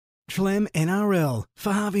Clem NRL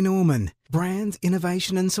for Harvey Norman. Brands,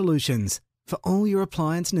 innovation and solutions for all your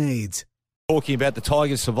appliance needs. Talking about the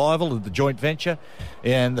Tigers' survival of the joint venture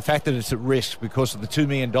and the fact that it's at risk because of the $2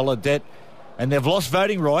 million debt. And they've lost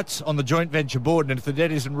voting rights on the joint venture board. And if the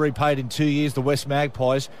debt isn't repaid in 2 years, the West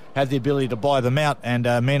Magpies have the ability to buy them out. And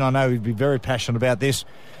men I know would be very passionate about this.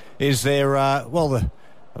 Is there,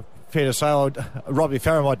 fair to say, Robbie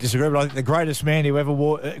Farah might disagree, but I think the greatest man who ever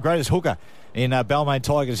wore, greatest hooker in Balmain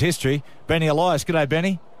Tigers history, Benny Elias. G'day,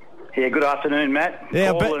 Benny. Yeah, good afternoon, Matt.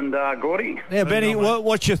 Yeah, Paul and Gordy. Yeah, Benny,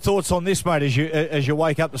 what's your thoughts on this, mate, as you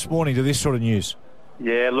wake up this morning to this sort of news?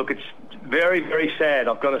 Yeah, look, it's very, very sad,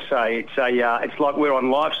 I've got to say. It's like we're on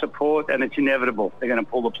life support and it's inevitable. They're going to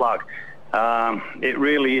pull the plug. It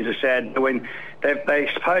really is a sad... When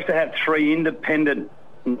they're supposed to have 3 independent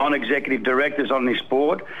non-executive directors on this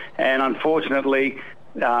board, and unfortunately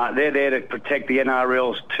they're there to protect the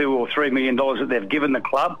NRL's $2 or $3 million that they've given the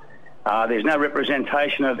club. There's no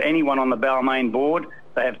representation of anyone on the Balmain board.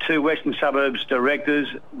 They have 2 Western Suburbs directors,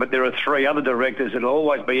 but there are 3 other directors that will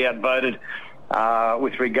always be outvoted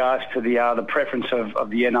with regards to the preference of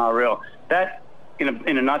the NRL. That,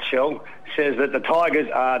 in a nutshell, says that the Tigers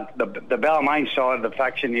are the Balmain side of the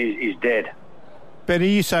faction is dead. Benny,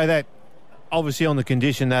 you say that obviously on the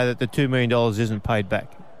condition, though, that the $2 million isn't paid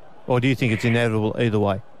back, or do you think it's inevitable either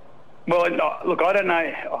way? Well, look, I don't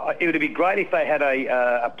know. It would be great if they had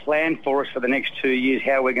a plan for us for the next 2 years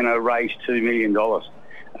how we're going to raise $2 million.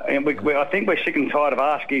 And I think we're sick and tired of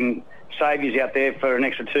asking saviours out there for an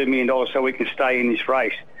extra $2 million so we can stay in this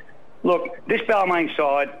race. Look, this Balmain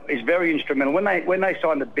side is very instrumental. When they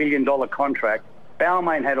signed the $1 billion contract,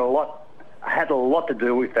 Balmain had a lot to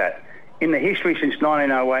do with that. In the history since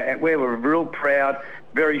 1908, we were a real proud,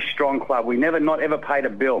 very strong club. We never not ever paid a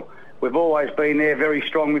bill. We've always been there, very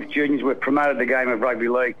strong with juniors. We've promoted the game of rugby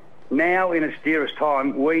league. Now, in its dearest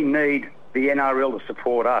time, we need the NRL to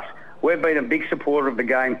support us. We've been a big supporter of the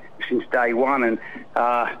game since day one, and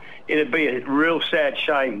it'd be a real sad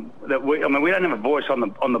shame that we don't have a voice on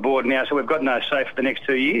the board now, so we've got no say for the next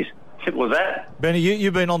 2 years. Simple as that. Benny,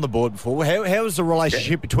 you've been on the board before. How is the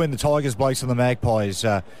relationship between the Tigers blokes and the Magpies?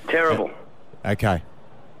 Terrible. Okay.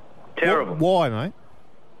 Terrible. Why, mate?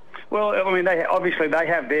 Well, I mean, they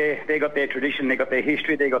got their tradition, they got their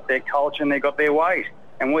history, they got their culture, and they got their ways,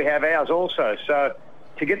 and we have ours also. So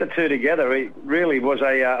to get the two together, it really was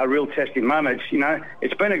a real testing moment.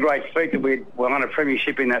 It's been a great feat that we won a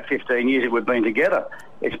premiership in that 15 years that we've been together.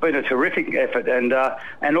 It's been a terrific effort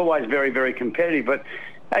and always very, very competitive. But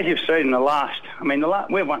as you've seen in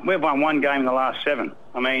we've won one game in the last 7.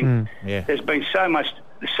 There's been so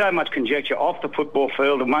much conjecture off the football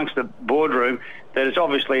field amongst the boardroom that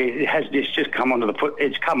it's just come onto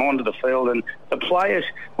the field, and the players,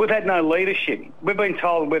 we've had no leadership. We've been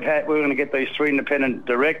told we're going to get these 3 independent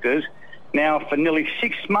directors now for nearly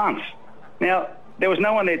 6 months. Now, there was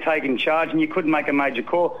no one there taking charge, and you couldn't make a major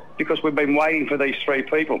call because we've been waiting for these 3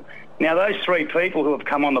 people. Now, those 3 people who have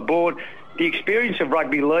come on the board, the experience of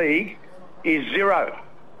rugby league is 0.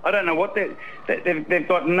 I don't know what they've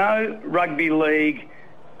got no rugby league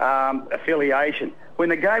affiliation. When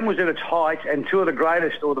the game was at its height and 2 of the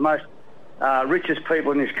greatest or the most richest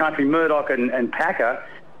people in this country, Murdoch and Packer,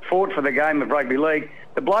 fought for the game of rugby league,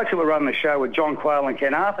 the blokes who were running the show were John Quayle and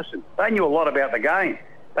Ken Arthurson. They knew a lot about the game.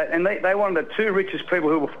 And they wanted the 2 richest people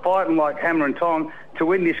who were fighting like hammer and tong to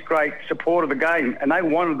win this great support of the game. And they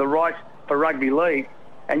wanted the rights for rugby league.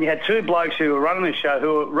 And you had 2 blokes who were running the show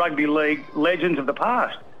who were rugby league legends of the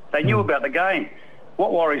past. They knew about the game.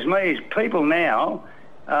 What worries me is people now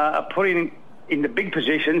are putting in the big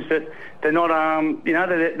positions that they're not,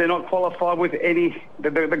 they're not qualified with the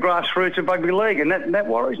grassroots of rugby league, and that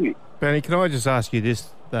worries me. Benny, can I just ask you this,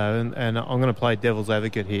 though, and I'm going to play devil's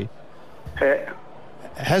advocate here.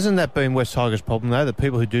 Hasn't that been West Tigers' problem, though, that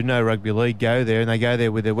people who do know rugby league go there, and they go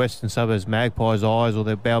there with their Western Suburbs Magpies eyes or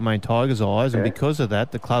their Balmain Tigers eyes, and because of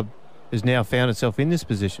that, the club has now found itself in this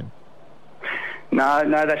position? No,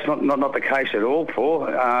 that's not the case at all, Paul.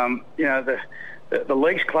 The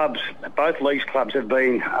leagues clubs, both leagues clubs have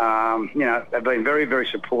been, have been very, very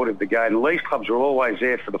supportive of the game. The leagues clubs are always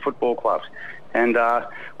there for the football clubs, and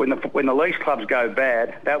when the leagues clubs go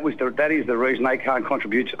bad, that is the reason they can't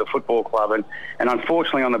contribute to the football club. And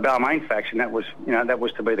unfortunately, on the Balmain faction, that was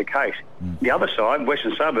to be the case. The other side,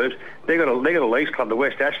 Western Suburbs, they got a leagues club, the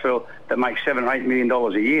West Asheville, that makes $7 or $8 million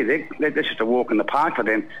a year. That's just a walk in the park for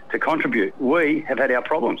them to contribute. We have had our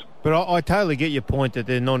problems. But I totally get your point that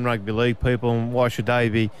they're non-rugby league people, and why should they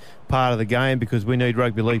be part of the game? Because we need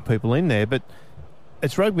rugby league people in there. But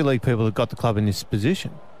it's rugby league people that got the club in this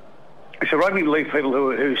position. So rugby league people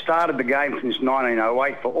who started the game since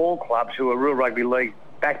 1908 for all clubs who are real rugby league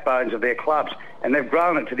backbones of their clubs. And they've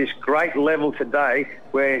grown it to this great level today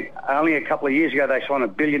where only a couple of years ago they signed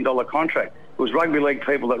 $1 billion contract. It was rugby league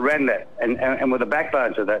people that ran that and were the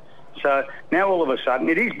backbones of that. So now all of a sudden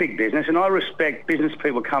it is big business, and I respect business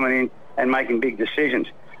people coming in and making big decisions.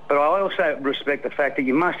 But I also respect the fact that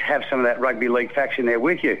you must have some of that rugby league faction there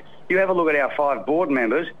with you. You have a look at our 5 board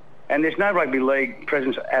members, and there's no rugby league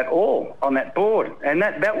presence at all on that board, and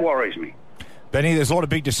that worries me. Benny, there's a lot of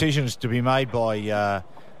big decisions to be made by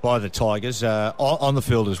the Tigers on the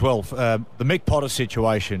field as well. The Mick Potter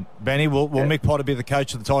situation. Benny, will Mick Potter be the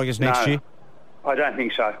coach of the Tigers next year? I don't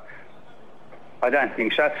think so.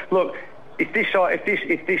 Look,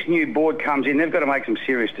 if this new board comes in, they've got to make some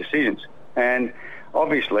serious decisions. And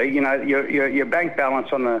obviously, you know, your bank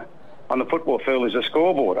balance on the football field is a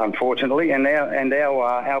scoreboard, unfortunately, and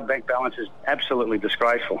our bank balance is absolutely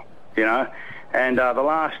disgraceful. You know, and the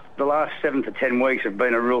last 7 to 10 weeks have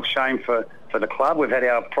been a real shame for the club. We've had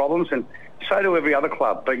our problems, and so do every other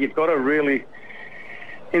club. But you've got to really,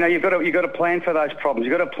 you know, you've got to plan for those problems.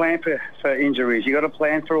 You've got to plan for injuries. You've got to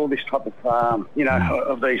plan for all this type of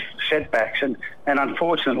of these setbacks. And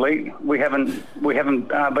unfortunately, we haven't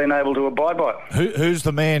been able to abide by it. Who's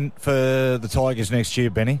the man for the Tigers next year,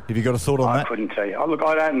 Benny? Have you got a thought on that? I couldn't tell you. Look,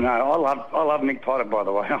 I don't know. I love Mick Potter, by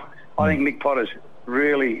the way. I think Mick Potter's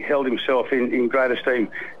really held himself in great esteem,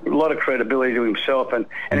 a lot of credibility to himself, and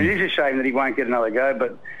it is a shame that he won't get another go.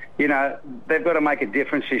 But you know, they've got to make a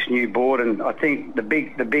difference, this new board, and I think the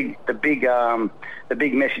big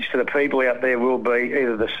message to the people out there will be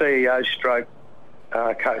either the CEO stroke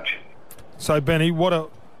coach. So Benny, what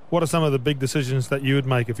are some of the big decisions that you would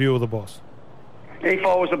make if you were the boss? If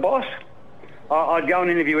I was the boss, I'd go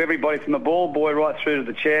and interview everybody from the ball boy right through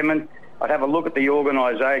to the chairman. I'd have a look at the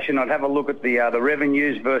organisation. I'd have a look at the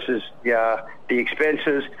revenues versus the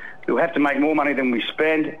expenses. We'll have to make more money than we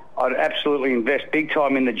spend. I'd absolutely invest big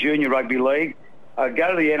time in the junior rugby league. I'd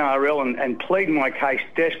go to the NRL and plead my case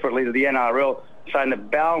desperately to the NRL, saying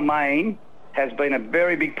that Balmain has been a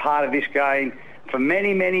very big part of this game for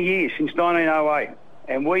many, many years, since 1908.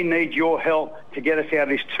 And we need your help to get us out of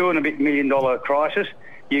this $2.5 million crisis.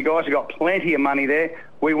 You guys have got plenty of money there.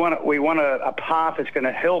 We want a path that's going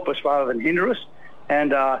to help us rather than hinder us,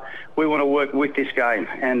 and we want to work with this game.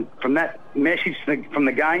 And from that message from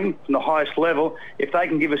the game, from the highest level, if they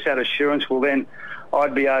can give us that assurance, well then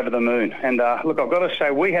I'd be over the moon. And look, I've got to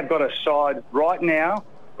say, we have got a side right now.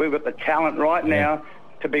 We've got the talent right now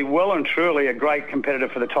to be well and truly a great competitor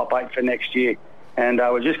for the top 8 for next year. And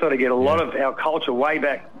we've just got to get a lot of our culture way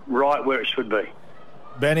back right where it should be.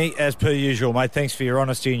 Benny, as per usual, mate, thanks for your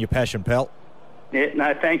honesty and your passion, pal. Yeah,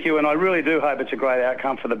 no, thank you, and I really do hope it's a great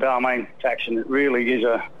outcome for the Balmain faction. It really is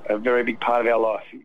a very big part of our life.